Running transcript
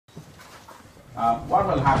What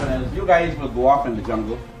will happen is you guys will go off in the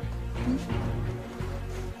jungle,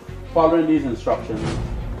 following these instructions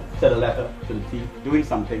to the letter, to the T, doing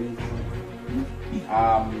some things.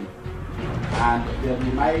 And there'll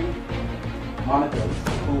be my monitors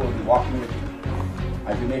who will be walking with you.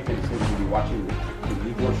 As you make a decision, will be watching you to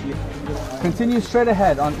negotiate. Continue straight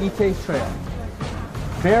ahead on Ite Trail.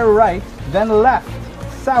 Bear right, then left,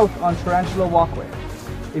 south on Tarantula Walkway.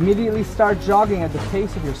 Immediately start jogging at the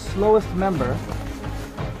pace of your slowest member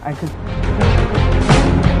and So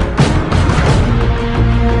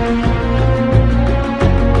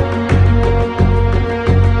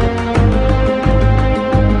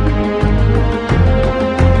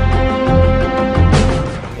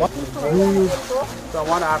I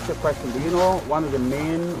want to ask you a question. Do you know one of the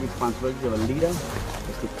main responsibilities of a leader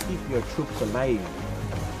is to keep your troops alive?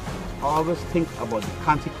 Always think about the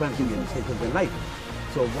consequences of your decisions in life.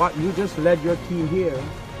 So what you just led your team here,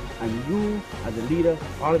 and you as a leader,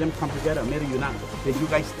 all of them come together and made a unanimous. Did you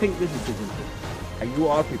guys think this decision? Are you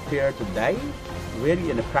all prepared to die? Really,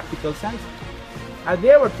 in a practical sense? And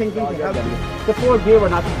they were thinking to help you. Before they were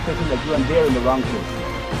not thinking like you, and they're in the wrong place.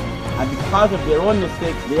 And because of their own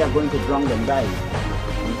mistakes, they are going to drown and die.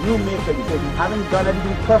 And you make a decision, having done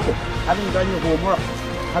everything perfect, having done your homework,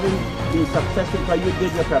 having been successful because you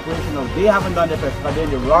did your preparation, or they haven't done their preparation, they're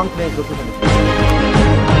in the wrong place looking for the future.